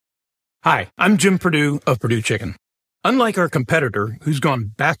Hi, I'm Jim Purdue of Purdue Chicken. Unlike our competitor, who's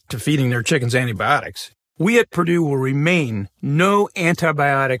gone back to feeding their chickens antibiotics, we at Purdue will remain no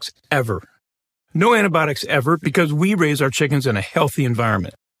antibiotics ever. No antibiotics ever because we raise our chickens in a healthy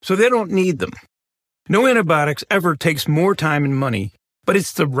environment, so they don't need them. No antibiotics ever takes more time and money, but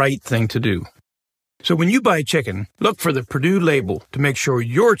it's the right thing to do. So when you buy chicken, look for the Purdue label to make sure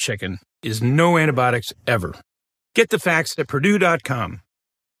your chicken is no antibiotics ever. Get the facts at Purdue.com.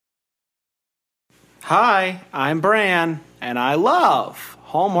 Hi, I'm Bran, and I love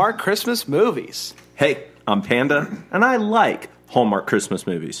Hallmark Christmas movies. Hey, I'm Panda, and I like Hallmark Christmas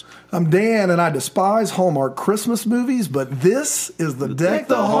movies. I'm Dan, and I despise Hallmark Christmas movies, but this is the Deck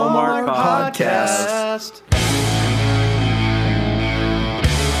the Hallmark podcast.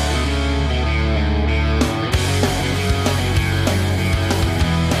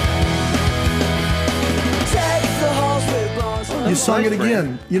 You sung it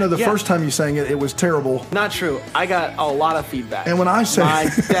again. You know, the first time you sang it, it was terrible. Not true. I got a lot of feedback. And when I said my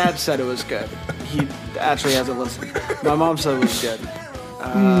dad said it was good. He actually hasn't listened. My mom said it was good.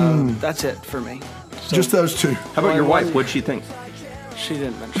 That's it for me. So, just those two. How about your wife? What'd she think? She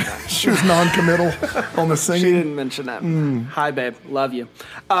didn't mention that. She was non-committal on the singing. She didn't mention that. Hi, babe. Love you. You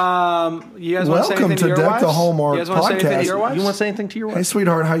guys want to say anything to your Deck wives? the Hallmark You guys want to say anything to your podcast. wives? You want to say anything to your wife? Hey,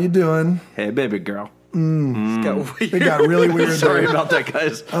 sweetheart, how you doing? Hey, baby girl. It got really weird. Sorry about that,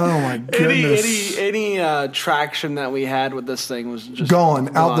 guys. Oh my goodness. Any traction that we had with this thing was just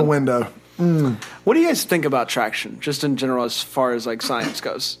Gone out the window. What do you guys think about traction, just in general, as far as like science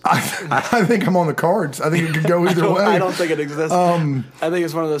goes? I think I'm on the cards. I think it could go either way. I don't think it exists. I think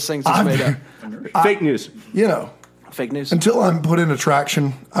it's one of those things that's made up. Fake news. You know, Fake news. until I'm put in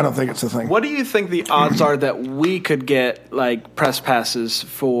attraction, I don't think it's a thing. What do you think the odds are that we could get like press passes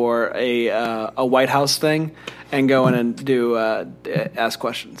for a White House thing and go in and do ask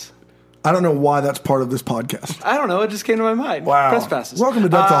questions? I don't know why that's part of this podcast. I don't know. It just came to my mind. Wow. Press passes. Welcome to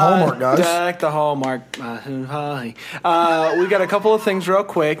Deck the Hallmark, guys. Deck the Hallmark. Hi. We got a couple of things real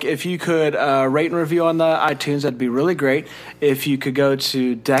quick. If you could rate and review on the iTunes, that'd be really great. If you could go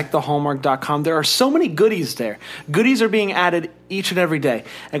to deckthehallmark.com. There are so many goodies there. Goodies are being added each and every day.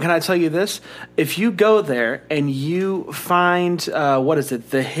 And can I tell you this? If you go there and you find,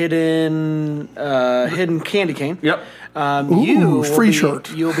 the hidden candy cane. Yep.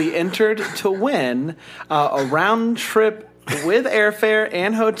 Shirt. You'll be entered to win a round trip with airfare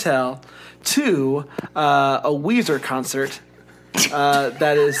and hotel to a Weezer concert.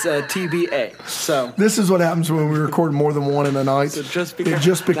 That is TBA. So this is what happens when we record more than one in a night. it just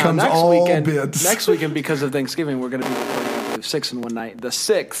becomes all bids. Next weekend, because of Thanksgiving, we're going to be recording 6 in one night. The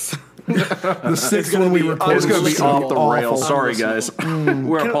 6th. The sixth one we record. It's going to be off the awful. rails. Sorry, guys.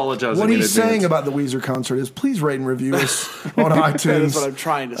 We're apologizing. What in he's advance. saying about the Weezer concert is please rate and review us on iTunes. That is what I'm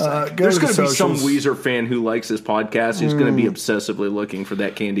trying to say. There's going to be some socials. Weezer fan who likes this podcast who's going to be obsessively looking for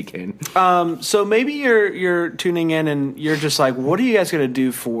that candy cane. So maybe you're tuning in and you're just like, what are you guys going to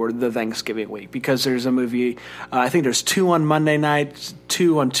do for the Thanksgiving week? Because there's a movie, I think there's 2 on Monday night,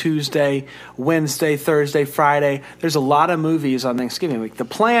 2 on Tuesday, Wednesday, Thursday, Friday. There's a lot of movies on Thanksgiving week. The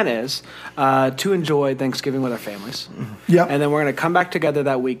plan is to enjoy Thanksgiving with our families. Yep. And then we're going to come back together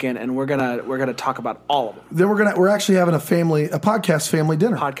that weekend and we're gonna talk about all of them. Then we're actually having a podcast family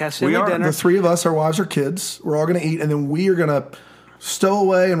dinner. Dinner. The three of us, our wives, our kids. We're all going to eat, and then we are going to stow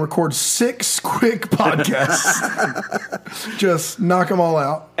away and record 6 quick podcasts. Just knock them all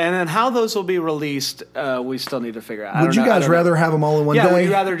out. And then how those will be released, we still need to figure out. Would you guys rather have them all in one day? Yeah, would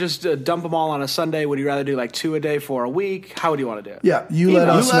you rather just dump them all on a Sunday? Would you rather do like 2 a day for a week? How would you want to do it? Yeah, you let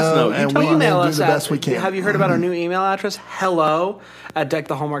us know, and we Email will do us the best we can. Have you heard about our new email address?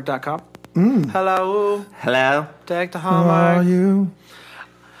 hello@deckthehallmark.com. Hello. Deck the How are Hallmark. you?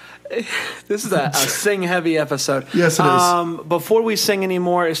 This is a sing-heavy episode. Yes, it is. Before we sing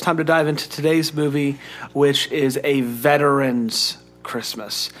anymore, it's time to dive into today's movie, which is a veterans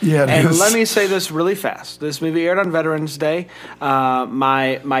Christmas. Yeah, it is. Let me say this really fast. This movie aired on Veterans Day.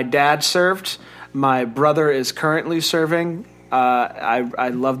 My dad served. My brother is currently serving.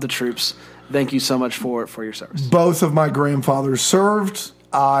 I love the troops. Thank you so much for your service. Both of my grandfathers served.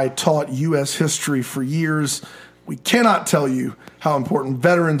 I taught U.S. history for years. We cannot tell you how important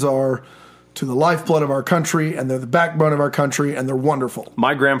veterans are to the lifeblood of our country, and they're the backbone of our country, and they're wonderful.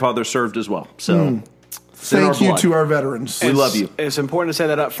 My grandfather served as well. So Thank you to our veterans. We love you. It's important to say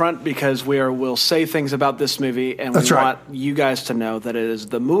that up front because we'll say things about this movie, and That's we right. want you guys to know that it is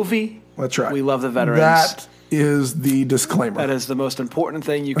the movie. That's right. We love the veterans. That is the disclaimer. That is the most important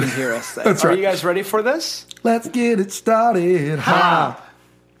thing you can hear us say. That's Are right. you guys ready for this? Let's get it started. Ha!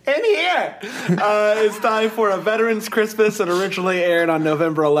 And here, it's time for a Veterans Christmas. It originally aired on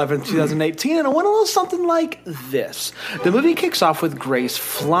November 11th, 2018, and it went a little something like this. The movie kicks off with Grace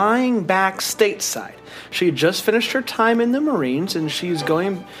flying back stateside. She had just finished her time in the Marines, and she's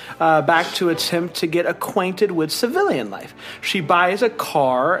going back to attempt to get acquainted with civilian life. She buys a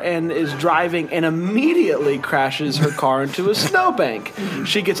car and is driving and immediately crashes her car into a snowbank.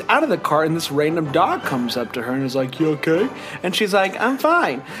 She gets out of the car, and this random dog comes up to her and is like, "You okay?" And she's like, "I'm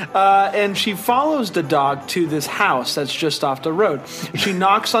fine." And she follows the dog to this house that's just off the road. She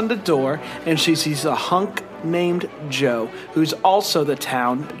knocks on the door, and she sees a hunk named Joe, who's also the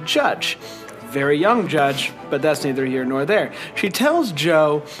town judge. Very young judge, but that's neither here nor there. She tells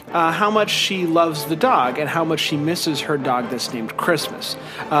Joe how much she loves the dog and how much she misses her dog that's named Christmas.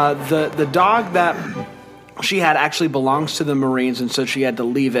 The dog that she had actually belongs to the Marines, and so she had to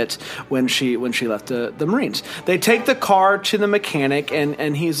leave it when she left the Marines. They take the car to the mechanic,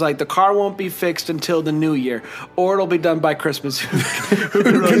 and he's like, the car won't be fixed until the new year, or it'll be done by Christmas. Who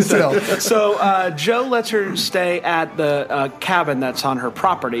can really tell? So Joe lets her stay at the cabin that's on her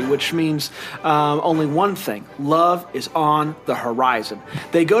property, which means only one thing: love is on the horizon.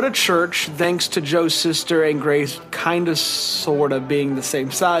 They go to church, thanks to Joe's sister and Grace kind of, sort of being the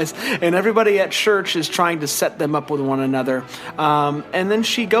same size, and everybody at church is trying to set them up with one another. And then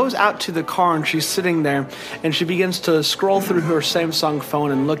she goes out to the car, and she's sitting there, and she begins to scroll through her Samsung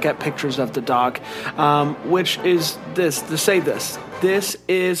phone and look at pictures of the dog, which is this, to say this. This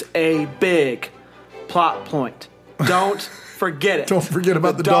is a big plot point. Don't forget it. Don't forget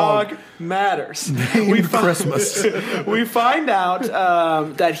about the dog. Matters. Christmas. We find out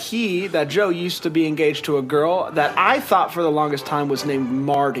that Joe used to be engaged to a girl that I thought for the longest time was named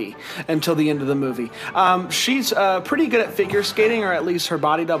Marty until the end of the movie. She's pretty good at figure skating, or at least her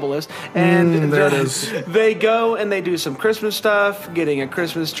body double is. And there it is. They go and they do some Christmas stuff, getting a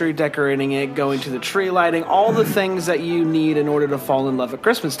Christmas tree, decorating it, going to the tree lighting, all the things that you need in order to fall in love at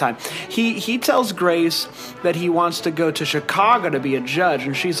Christmas time. He tells Grace that he wants to go to Chicago to be a judge,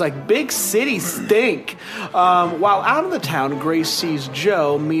 and she's like, big city stink. While out of the town, Grace sees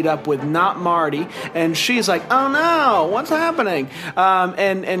Joe meet up with not Marty, and she's like, "Oh no, what's happening?"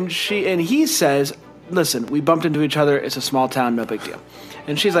 And he says, "Listen, we bumped into each other. It's a small town, no big deal."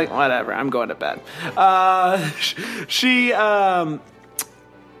 And she's like, "Whatever, I'm going to bed."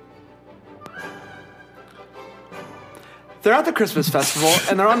 They're at the Christmas festival,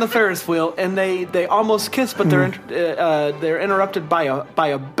 and they're on the Ferris wheel, and they almost kiss, but they're interrupted by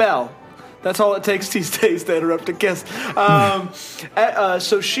a bell. That's all it takes these days to interrupt a kiss.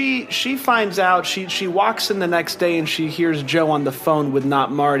 So she finds out. She walks in the next day, and she hears Joe on the phone with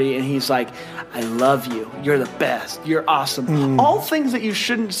not Marty, and he's like, "I love you. You're the best. You're awesome." All things that you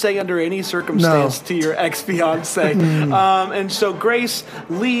shouldn't say under any circumstance to your ex-fiance. And so Grace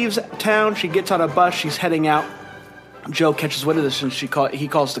leaves town. She gets on a bus. She's heading out. Joe catches wind of this, and he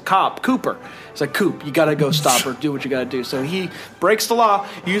calls the cop, Cooper. He's like, "Coop, you gotta go stop her. Do what you gotta do." So he breaks the law,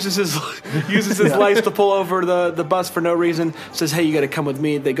 uses his lights to pull over the bus for no reason. Says, "Hey, you gotta come with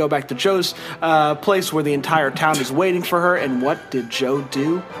me." They go back to Joe's place where the entire town is waiting for her. And what did Joe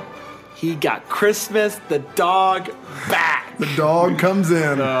do? He got Christmas the dog back. The dog comes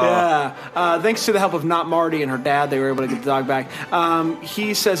in. Yeah. Thanks to the help of not Marty and her dad, they were able to get the dog back.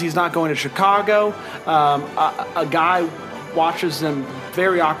 He says he's not going to Chicago. A guy watches them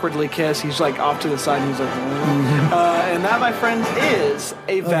very awkwardly kiss. He's like off to the side, and he's like, and that, my friends, is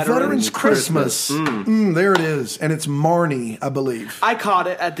a Veterans Christmas. There it is. And it's Marnie, I believe. I caught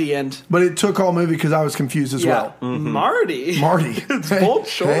it at the end. But it took all movie because I was confused as well. Marty. It's bold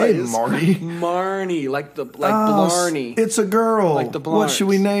choice. Hey, Marty. Marnie, like Blarney. It's a girl. Like the What should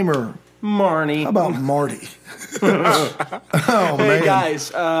we name her? Marnie. How about Marty? Hey,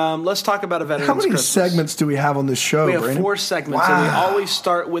 guys, let's talk about a Veterans How many Christmas. segments do we have on this show, We have Brandon? 4 segments, and we always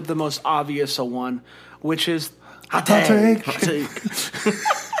start with the most obvious one, which is Hot Take. I'm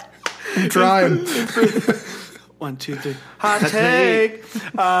trying. 1, 2, 3. Hot Take.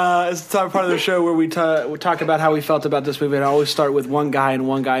 It's the part of the show where we talk about how we felt about this movie, and I always start with one guy and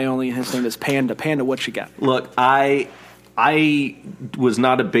one guy only, and his name is Panda. Panda, what you got? Look, I was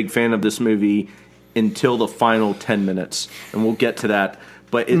not a big fan of this movie until the final 10 minutes, and we'll get to that.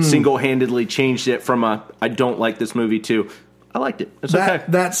 But it single-handedly changed it from I don't like this movie to I liked it. It's okay.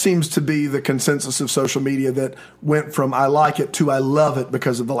 That seems to be the consensus of social media that went from I like it to I love it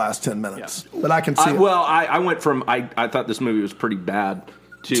because of the last 10 minutes. Yeah. But I can see it. Well, I went from I thought this movie was pretty bad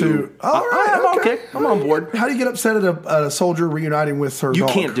to all right, I'm okay. I'm on board. How do you get upset at a soldier reuniting with her dog? You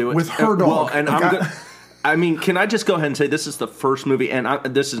can't do it. With her dog. Well, and I mean, can I just go ahead and say this is the first movie, and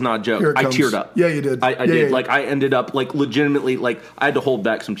this is not a joke. I teared up. Yeah, you did. I did. Like, I ended up, like, legitimately, like, I had to hold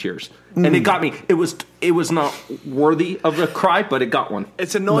back some tears. And it got me. It was not worthy of a cry, but it got one.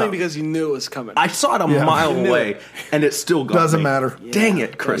 It's annoying because you knew it was coming. I saw it a mile away, and it still got Doesn't me. matter. Dang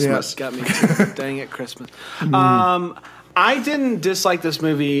it, Christmas. Got me too. Dang it, Christmas. I didn't dislike this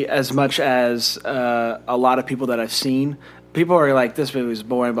movie as much as a lot of people that I've seen. People are like, this movie was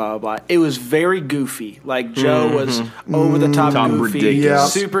boring, blah, blah, blah. It was very goofy. Like, Joe was over the top goofy,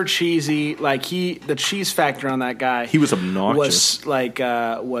 ridiculous. super cheesy. Like, the cheese factor on that guy. He was obnoxious. Was like,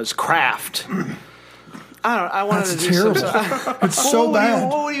 was Kraft. I don't know. I wanted That's to do terrible. something. It's so bad.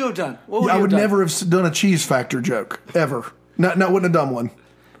 What would you have done? What would I you would have done? never have done a cheese factor joke ever. Not wouldn't have done one.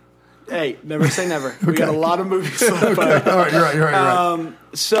 Hey, never say never. We got a lot of movies left. Okay. All right, you're right.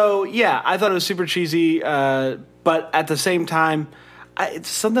 So yeah, I thought it was super cheesy, but at the same time, it's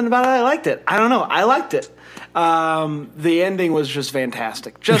something about it. I liked it. I don't know. I liked it. The ending was just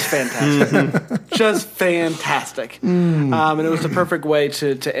fantastic. Just fantastic. Just fantastic. And it was the perfect way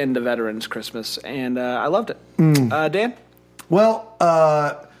to end a Veterans Christmas, and I loved it. Dan? Well,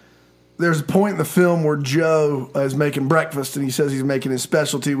 there's a point in the film where Joe is making breakfast, and he says he's making his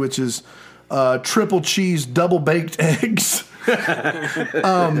specialty, which is triple cheese, double baked eggs.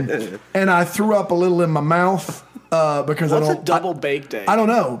 And I threw up a little in my mouth because What's a double baked egg? I don't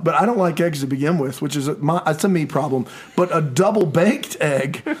know, but I don't like eggs to begin with, which is it's a me problem. But a double baked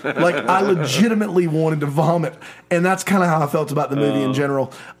egg, like I legitimately wanted to vomit, and that's kind of how I felt about the movie in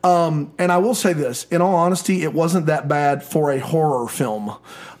general. And I will say this, in all honesty, it wasn't that bad for a horror film.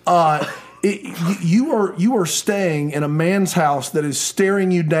 You are staying in a man's house that is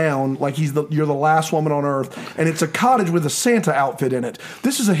staring you down like you're the last woman on earth, and it's a cottage with a Santa outfit in it.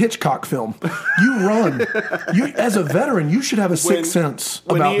 This is a Hitchcock film. You run. As a veteran, you should have a sixth sense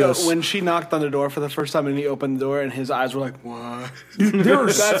about this. When she knocked on the door for the first time and he opened the door and his eyes were like, what? Dude,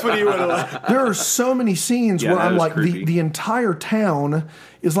 That's what he would have liked. there are so many scenes where that I'm was like, creepy. the entire town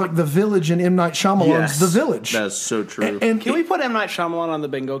is like The Village in M. Night Shyamalan's The Village. That's so true. And Can we put M. Night Shyamalan on the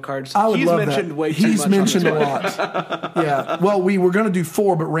bingo cards? I would He's love mentioned that. way too He's much. mentioned on a this lot. Yeah. Well, we were going to do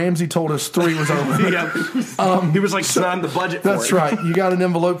 4, but Ramsey told us 3 was over. He was like, it's not in the budget for That's it. right. You got an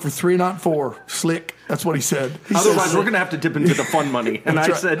envelope for 3, not 4. Slick. That's what he said. He Otherwise, says, we're going to have to dip into the fun money. And I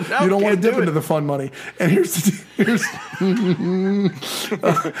That's said, right. no, you don't want can't to dip do into it. the fun money. And here's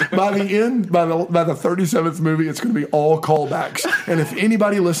by the end, by the 37th movie, it's going to be all callbacks. And if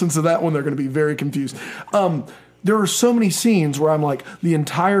anybody listens to that one, they're going to be very confused. There are so many scenes where I'm like, the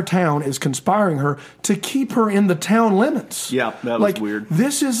entire town is conspiring her to keep her in the town limits. Yeah, that was like, weird.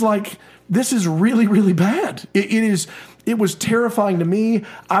 This is really, really bad. It was terrifying to me.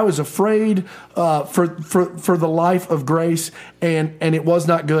 I was afraid for the life of Grace, and it was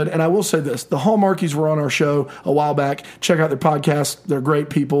not good. And I will say this: the Hallmarkies were on our show a while back. Check out their podcast; they're great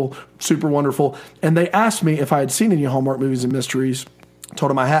people, super wonderful. And they asked me if I had seen any Hallmark movies and mysteries. I told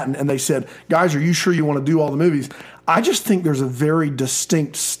them I hadn't, and they said, "Guys, are you sure you want to do all the movies?" I just think there's a very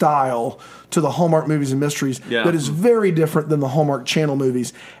distinct style to the Hallmark movies and mysteries that is very different than the Hallmark Channel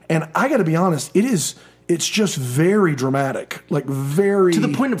movies. And I got to be honest, it's just very dramatic, like very... To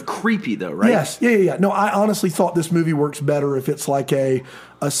the point of creepy, though, right? Yes, yeah. No, I honestly thought this movie works better if it's like a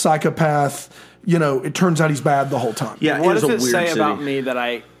psychopath, it turns out he's bad the whole time. Yeah, What it was does a it weird say city. about me that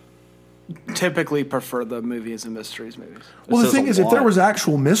I typically prefer the movies and mysteries movies? Well, the says thing a is, if there lot. was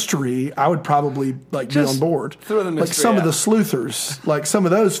actual mystery, I would probably be on Just board. throw the like mystery some of out. the sleuthers, like some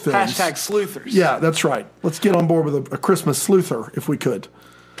of those films. Hashtag sleuthers. Yeah, that's right. Let's get on board with a Christmas sleuther if we could.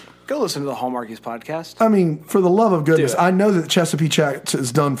 Go listen to the Hallmarkies podcast. I mean, for the love of goodness, Do it. I know that Chesapeake Chats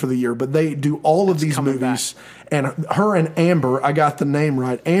is done for the year, but they do all of these coming movies. And her and Amber, I got the name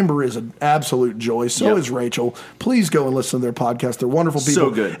right. Amber is an absolute joy. So Yep. is Rachel. Please go and listen to their podcast. They're wonderful people. So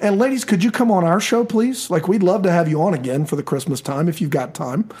good. And ladies, could you come on our show, please? Like, we'd love to have you on again for the Christmas time if you've got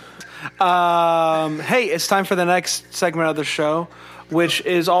time. Hey, it's time for the next segment of the show, which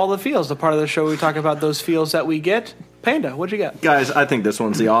is all the feels. The part of the show we talk about those feels that we get. Panda, what'd you get? Guys, I think this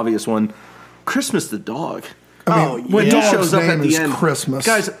one's the obvious one. Christmas the dog. I mean, When the he dog's shows up at name the is end, Christmas.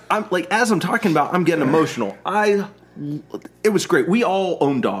 guys, I'm like, as I'm talking about, I'm getting emotional. It was great. We all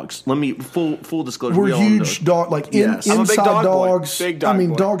own dogs. Let me full disclosure. We're we all own huge dogs. dog, like Yes. I'm a big inside dog boy. dogs. Big dog I mean,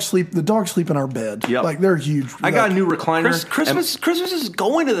 boy. the dogs sleep in our bed. Yep. Like, they're huge. I got a new recliner. Christmas is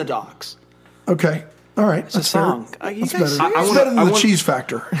going to the dogs. Okay. All right. It's a song. Are you That's guys better. serious? It's better than the cheese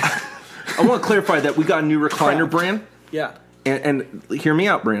factor. I want to clarify that we got a new recliner brand. Yeah. And hear me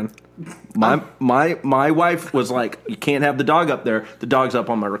out, Brand. My wife was like, "You can't have the dog up there. The dog's up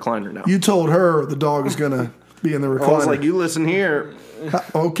on my recliner now." You told her the dog was gonna be in the recliner. I was like, you listen here.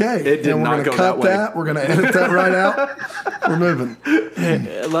 Okay. It did and we're not gonna go cut that way. that. We're going to edit that right out. We're moving.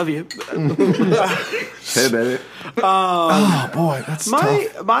 I love you. Hey, baby. Oh, boy. That's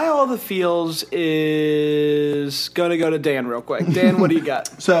tough. My all the feels is going to go to Dan real quick. Dan, what do you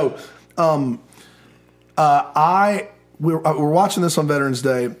got? So, we're watching this on Veterans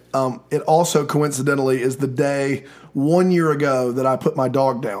Day. It also coincidentally is the day 1 year ago that I put my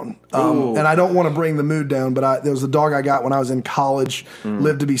dog down. And I don't want to bring the mood down, but there was a dog I got when I was in college,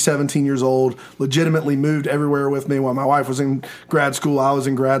 lived to be 17 years old, legitimately moved everywhere with me while my wife was in grad school. I was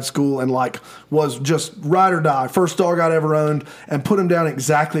in grad school and was just ride or die. First dog I'd ever owned, and put him down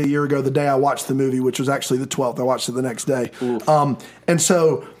exactly a year ago, the day I watched the movie, which was actually the 12th. I watched it the next day. And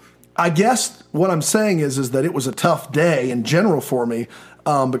so I guess what I'm saying is that it was a tough day in general for me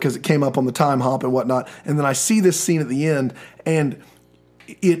because it came up on the time hop and whatnot. And then I see this scene at the end, and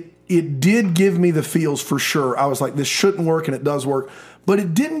it did give me the feels for sure. I was like, this shouldn't work, and it does work. But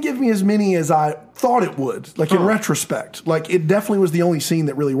it didn't give me as many as I thought it would, in retrospect. It definitely was the only scene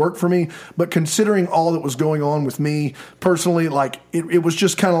that really worked for me. But considering all that was going on with me personally, it was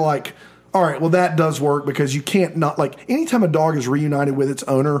just kind of like, all right, well, that does work because you can't not, anytime a dog is reunited with its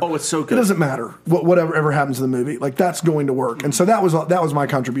owner. Oh, it's so good. It doesn't matter whatever happens in the movie. That's going to work. And so that was my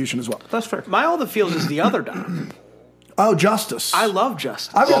contribution as well. That's fair. My all the feels is the other dog. Oh, Justice. I love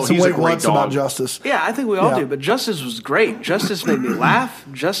Justice. I've got some he's a wait great what's about dog. Justice. Yeah, I think we all Yeah. do. But Justice was great. Justice made me laugh.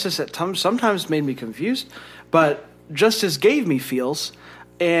 Justice at times sometimes made me confused. But Justice gave me feels.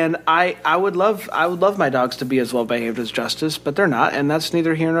 And I would love my dogs to be as well behaved as Justice, but they're not, and that's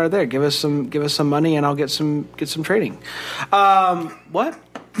neither here nor there. Give us some money, and I'll get some training. What?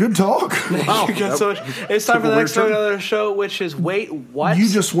 Good talk. Wow, you got so much. It's time for the next another show, which is Wait What? You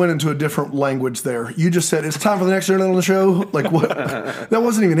just went into a different language there. You just said, it's time for the next segment on the show. What? That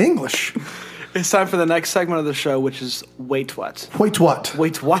wasn't even English. It's time for the next segment of the show, which is Wait What? Wait, what?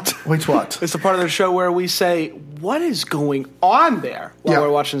 Wait what? Wait, what? It's the part of the show where we say, what is going on there while Yeah.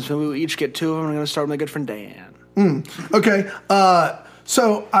 we're watching this movie. We each get two of them. I'm going to start with my good friend Dan. Okay.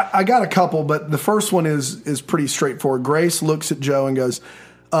 So I got a couple, but the first one is pretty straightforward. Grace looks at Joe and goes,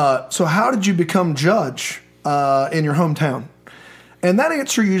 so how did you become judge in your hometown? And that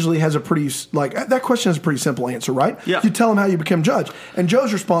answer usually has that question has a pretty simple answer, right? Yeah. You tell them how you became judge. And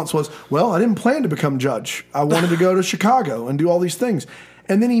Joe's response was, well, I didn't plan to become judge. I wanted to go to Chicago and do all these things.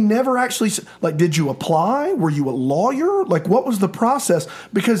 And then he never actually, did you apply? Were you a lawyer? What was the process?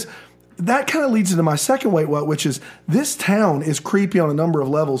 Because that kind of leads into my second wait what, which is this town is creepy on a number of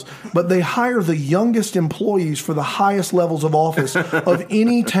levels, but they hire the youngest employees for the highest levels of office of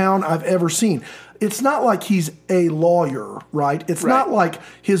any town I've ever seen. It's not like he's a lawyer, right? It's not like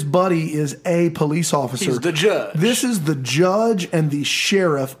his buddy is a police officer. He's the judge. This is the judge and the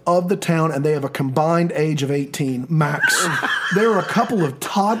sheriff of the town, and they have a combined age of 18, max. There are a couple of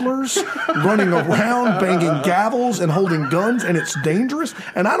toddlers running around, banging gavels and holding guns, and it's dangerous,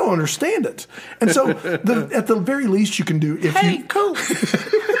 and I don't understand it. And so, at the very least you can do, Cool.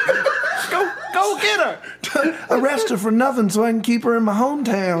 Go get her. arrest her for nothing so I can keep her in my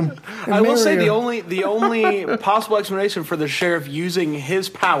hometown. and I will say marry the her. only possible explanation for the sheriff using his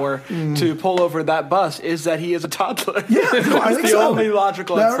power to pull over that bus is that he is a toddler. Yeah, no, I It's think the so. only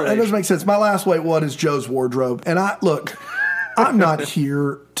logical That explanation. doesn't make sense. My last wait what is Joe's wardrobe. And I'm not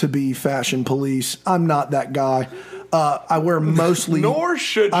here to be fashion police. I'm not that guy. I wear mostly. Nor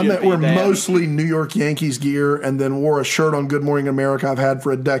should I you be, wear Dan. mostly New York Yankees gear, and then wore a shirt on Good Morning America I've had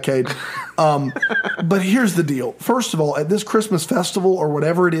for a decade. But here's the deal. First of all, at this Christmas festival or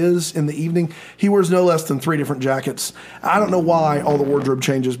whatever it is in the evening, he wears no less than 3 different jackets. I don't know why all the wardrobe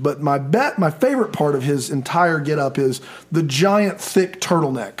changes, but my favorite part of his entire getup is the giant thick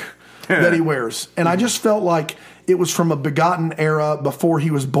turtleneck that he wears, and I just felt like it was from a begotten era before he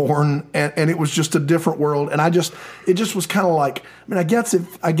was born, and it was just a different world. And it just was kind of like, I guess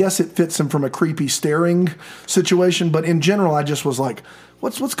it fits him from a creepy staring situation, but in general, I just was like,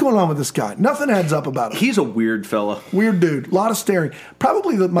 what's going on with this guy? Nothing adds up about him. He's a weird fella. Weird dude, a lot of staring.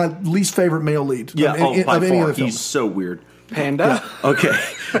 Probably my least favorite male lead. Yeah, by of any far. of the films. He's so weird. Panda. Okay.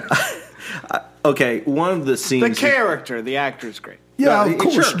 Okay, one of the The scenes. character, the actor is great. Yeah, Yeah, of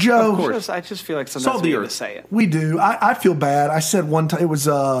course, sure, Joe. of course. I just feel like sometimes Salt we the need to earth. say it. We do. I feel bad. I said one time, it was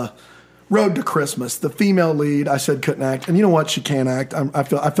Road to Christmas, the female lead, I said couldn't act. And you know what? She can't act. I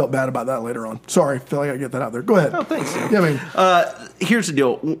felt bad about that later on. Sorry. I feel like I get that out there. Go ahead. Oh, thanks. Yeah, Here's the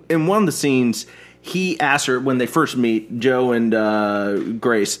deal. In one of the scenes, he asks her when they first meet, Joe and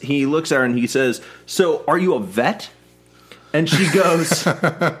Grace. He looks at her and he says, "So, are you a vet?" And she goes,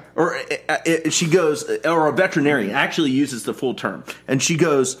 or a veterinarian. Actually, uses the full term, and she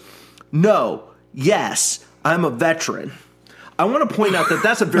goes, "No, yes, I'm a veteran. I want to point out that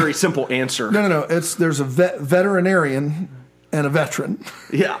that's a very simple answer. No. There's a veterinarian and a veteran.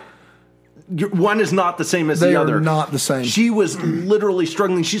 Yeah. One is not the same as They the are other. not the same. She was literally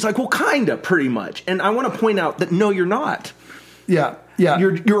struggling. She's like, well, kinda, pretty much. And I want to point out that no, you're not. Yeah.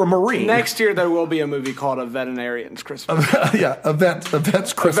 You're a Marine. Next year there will be a movie called A Veterinarian's Christmas. a vet's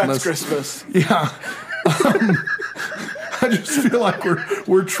Christmas. A Vet's Christmas. Yeah. I just feel like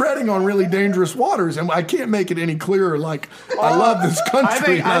we're treading on really dangerous waters, and I can't make it any clearer. Like, I love this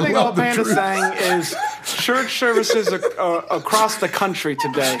country. I think all love the Panda's truth. saying is church services across the country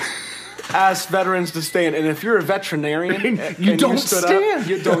today ask veterans to stand. And if you're a veterinarian, You and don't stood stand. Up,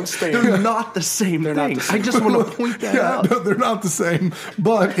 you don't stand. They're not the same They're not thing. the same. I just want to point that out. No, they're not the same.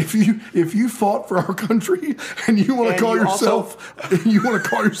 But if you fought for our country and you want And to call you yourself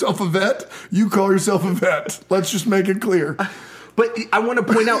a vet, you call yourself a vet. Let's just make it clear. But I want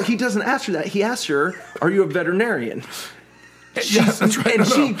to point out, he doesn't ask her that. He asks her, are you a veterinarian? Yeah, that's right. And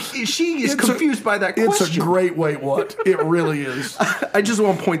No. she is It's confused by that question. It's a great wait what. It really is. I just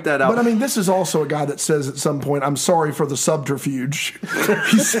want to point that out. But I mean, this is also a guy that says at some point, "I'm sorry for the subterfuge."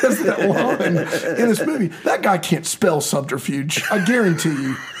 He says that line in this movie. That guy can't spell subterfuge. I guarantee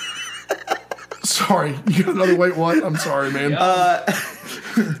you. Sorry, you got another wait what? I'm sorry, man.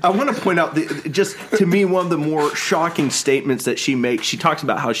 I want to point out, just to me, one of the more shocking statements that she makes. She talks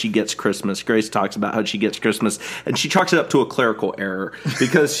about how she gets Christmas. Grace talks about how she gets Christmas, and she chalks it up to a clerical error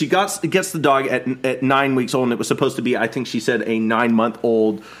because she gets the dog at 9 weeks old, and it was supposed to be, I think she said, a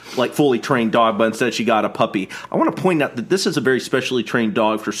 9-month-old, like fully trained dog, but instead she got a puppy. I want to point out that this is a very specially trained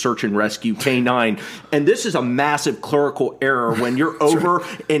dog for search and rescue, K9, and this is a massive clerical error when you're over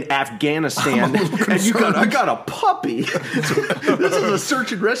in Afghanistan and I got a puppy. This is a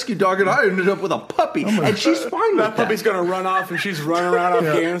search and rescue dog, and I ended up with a puppy, and she's fine with That puppy's going to run off, and she's running around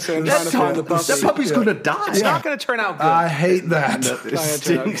Afghanistan trying to find the puppy. That puppy's going to die. It's not going to turn out good. I hate that.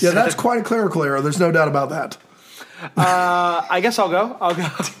 Stinks. Yeah, that's quite a clerical error. There's no doubt about that. I guess I'll go.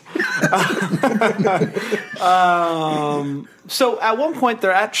 So at one point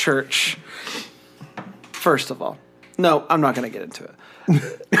they're at church. First of all, no, I'm not going to get into it.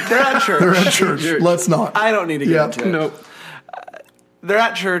 They're at church. They're at church. Let's not. I don't need to get into it. Nope. They're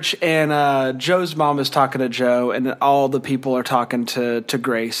at church, and Joe's mom is talking to Joe, and all the people are talking to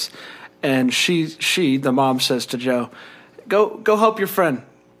Grace. And the mom says to Joe, "Go help your friend."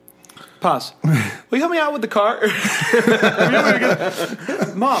 Pause. Will you help me out with the car?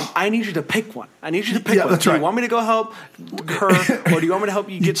 Mom, I need you to pick one. I need you to pick one. That's Do right. you want me to go help her, or do you want me to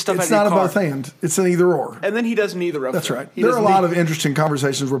help you get stuff out of It's your not a car? both and. It's an either or. And then he does neither of them. That's right. He There are does a lot of interesting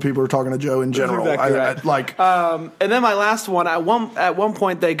conversations where people are talking to Joe in general. exactly right. And then my last one, at one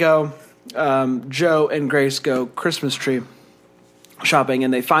point they go, Joe and Grace go Christmas tree shopping,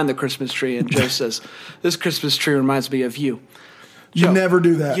 and they find the Christmas tree, and Joe says, "This Christmas tree reminds me of you." You Joe, never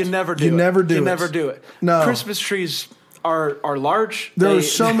do that. You never do You it. never do You it. never do it. No. Christmas trees are large. There are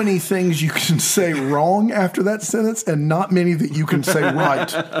so many things you can say wrong after that sentence, and not many that you can say right.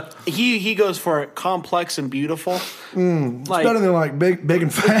 He goes for it complex and beautiful. It's better than like big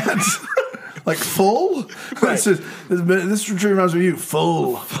and fat. Like full? Right. This tree reminds me of you.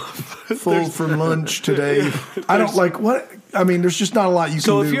 Full for lunch today. I don't like what. I mean, there's just not a lot you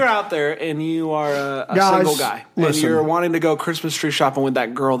So can if do. you're out there and you are a Guys, single guy and listen. you're wanting to go Christmas tree shopping with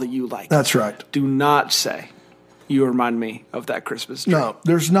that girl that you like, That's right. do not say, "You remind me of that Christmas tree." No,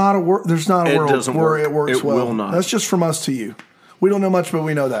 there's not a world doesn't where work. it works It well. will not. That's just from us to you. We don't know much, but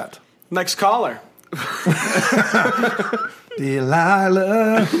we know that. Next caller.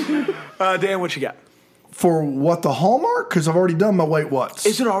 Delilah. Dan, what you got? For what, the Hallmark? Because I've already done my wait what's.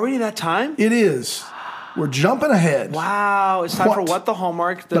 Is it already that time? It is. We're jumping ahead. Wow, it's time for What? What the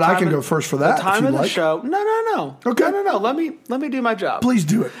Hallmark. The But I time can of- go first for that The time if of you'd the like. show. No. Okay. No. Let me do my job. Please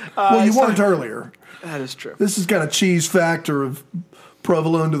do it. Well, you it's weren't not- earlier. That is true. This has got a cheese factor of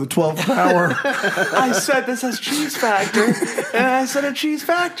provolone to the 12th power. I said this has cheese factor, and I said a cheese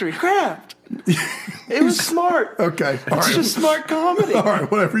factory. Craft. It was smart. Okay. All It's right. just smart comedy. All right,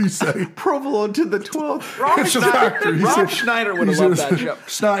 whatever you say. Provolone to the 12th. It's a factor. He Rob said- Schneider would he have loved said- that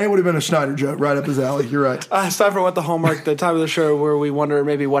joke. It would have been a Schneider joke right up his alley. You're right. It's time for What the Hallmark, the time of the show where we wonder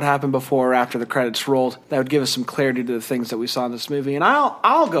maybe what happened before or after the credits rolled. That would give us some clarity to the things that we saw in this movie. And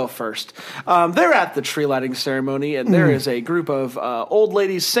I'll go first. They're at the tree lighting ceremony, and there is a group of old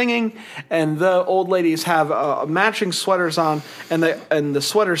ladies singing, and the old ladies have matching sweaters on, and the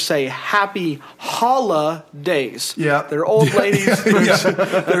sweaters say "Happy Holidays." holidays. Yeah. They're old ladies.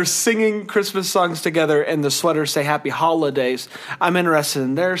 They're singing Christmas songs together, and the sweaters say Happy Holidays. I'm interested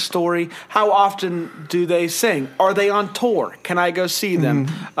in their story. How often do they sing? Are they on tour? Can I go see them?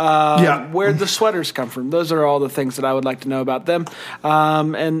 Where'd the sweaters come from? Those are all the things that I would like to know about them.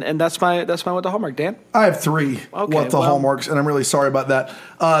 And that's my What the Hallmark, Dan. I have three What the Hallmarks, and I'm really sorry about that.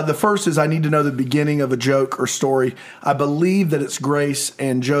 The first is I need to know the beginning of a joke or story. I believe that it's Grace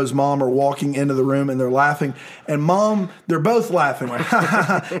and Joe's mom are walking into the room and they're laughing. And they're both laughing.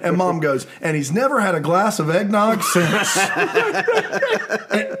 Like, and mom goes, and he's never had a glass of eggnog since.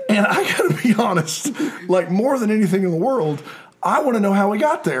 and I got to be honest, like more than anything in the world, I want to know how we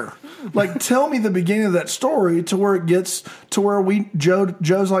got there. Like, tell me the beginning of that story to where it gets to where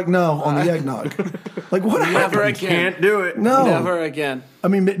Joe's like, no, on the eggnog. Like, what happened? Never again. Can't do it. No. Never again. I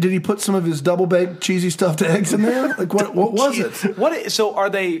mean, did he put some of his double-baked cheesy stuffed eggs in there? Like, what was it? So are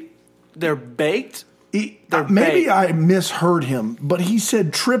they're baked? Maybe I misheard him, but he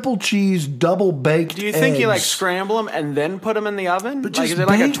said triple cheese, double-baked eggs. Do you think you like scramble them and then put them in the oven? But Like, is it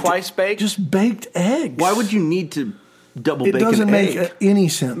like a twice baked? Just baked eggs. Why would you need to double It bake doesn't an make egg? any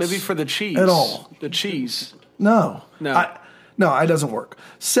sense. Maybe for the cheese. At all. The cheese. No. No. No, it doesn't work.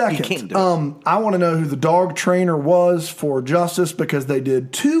 Second, can't do it. I want to know who the dog trainer was for Justice because they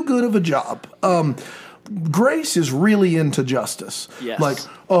did too good of a job. Grace is really into Justice. Yes. Like,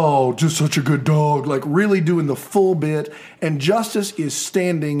 oh, just such a good dog. Like, really doing the full bit. And Justice is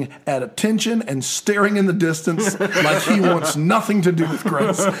standing at attention and staring in the distance like he wants nothing to do with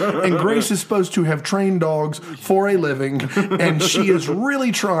Grace. And Grace is supposed to have trained dogs for a living. And she is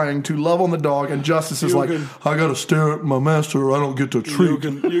really trying to love on the dog. And Justice is like, I got to stare at my master or I don't get to treat. You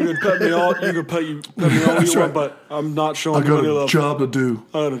can pet me all. You can pet me all you want, but I'm not showing I you got any a love. job to do.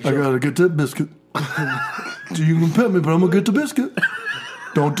 I got a job. I got to get that biscuit. So you can pet me, but I'm going to get the biscuit.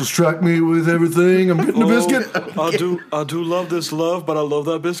 Don't distract me with everything. I'm getting the biscuit. I do love this love, but I love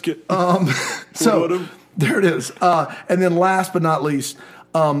that biscuit. So there it is. And then last but not least,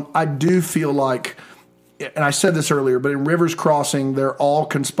 I do feel like, and I said this earlier, but in Rivers Crossing, they're all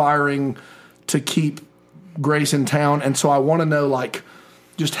conspiring to keep Grace in town. And so I want to know, like,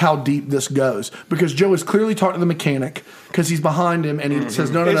 just how deep this goes. Because Joe is clearly talking to the mechanic because he's behind him and he says,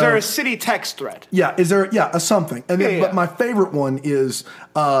 no. Is there a city text thread? Yeah, is there? Yeah, a something. And then, but my favorite one is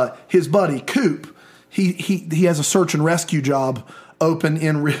his buddy Coop. He has a search and rescue job open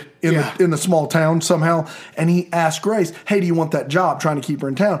in the small town somehow, and he asks Grace, "Hey, do you want that job?" Trying to keep her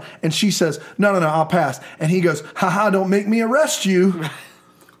in town, and she says, "No, I'll pass." And he goes, "Haha, don't make me arrest you."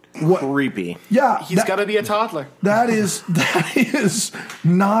 What? Creepy. Yeah, He's got to be a toddler. that is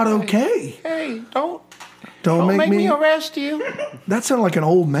not okay. Hey, don't Don't make me arrest you. That sounded like an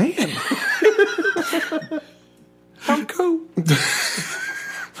old man. I'm cool.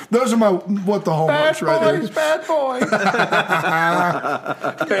 Those are my What the Hallmarks right there. Bad boys.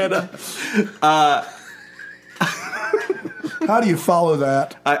 How do you follow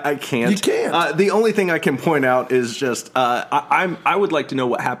that? I can't. You can't. The only thing I can point out is just I would like to know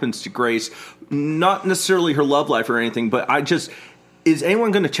what happens to Grace. Not necessarily her love life or anything, but is anyone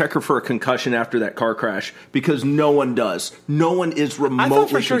going to check her for a concussion after that car crash? Because no one does. No one is remotely I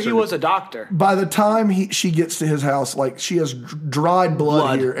thought for sure he concerned. was a doctor. By the time she gets to his house, like she has dried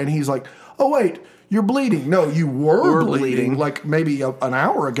blood here, and he's like, "Oh wait, you're bleeding." No, you were bleeding like maybe an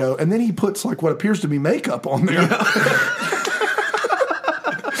hour ago, and then he puts like what appears to be makeup on there.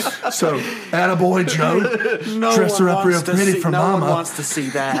 So, attaboy, Joe. Dress her up real pretty for Mama. No one wants to see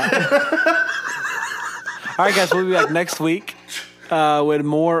that. All right, guys, we'll be back next week with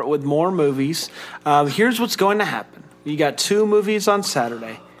more movies. Here's what's going to happen. You got 2 movies on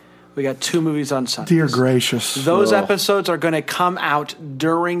Saturday. We got 2 movies on Sunday. Dear gracious. Those episodes are going to come out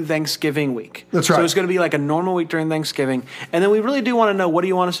during Thanksgiving week. That's right. So it's going to be like a normal week during Thanksgiving. And then we really do want to know, what do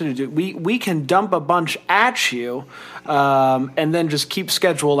you want us to do? We can dump a bunch at you and then just keep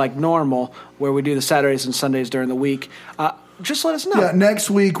schedule like normal where we do the Saturdays and Sundays during the week. Just let us know. Yeah,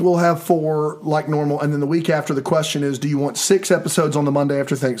 next week we'll have 4 like normal, and then the week after the question is, do you want 6 episodes on the Monday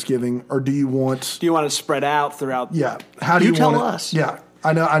after Thanksgiving, or do you want... Do you want it spread out throughout... Yeah. How do you tell want it? us. Yeah.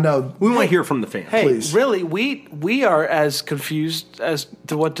 I know. We want to hear from the fans. Hey, Please. really, we are as confused as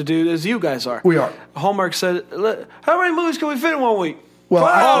to what to do as you guys are. We are. Hallmark said, how many movies can we fit in 1 week?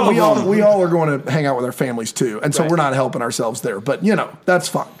 Well, we all are going to hang out with our families too, and so we're not helping ourselves there. But that's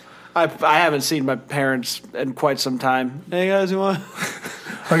fine. I haven't seen my parents in quite some time. Hey guys, you want?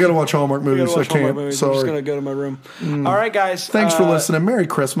 I got to watch Hallmark movies. I can't. I'm Sorry. just gonna go to my room. All right, guys. Thanks for listening. Merry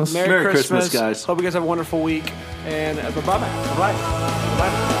Christmas. Merry Christmas, guys. Hope you guys have a wonderful week. And bye bye.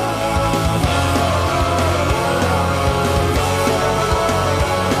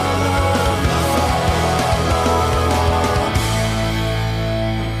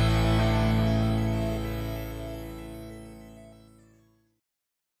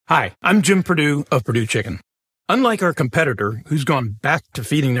 Hi, I'm Jim Purdue of Purdue Chicken. Unlike our competitor, who's gone back to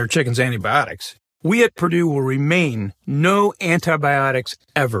feeding their chickens antibiotics, we at Purdue will remain no antibiotics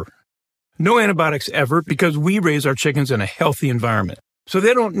ever. No antibiotics ever because we raise our chickens in a healthy environment, so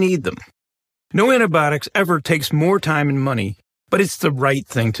they don't need them. No antibiotics ever takes more time and money, but it's the right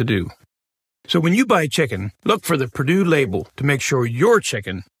thing to do. So when you buy chicken, look for the Purdue label to make sure your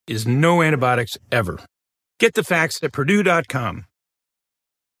chicken is no antibiotics ever. Get the facts at Purdue.com.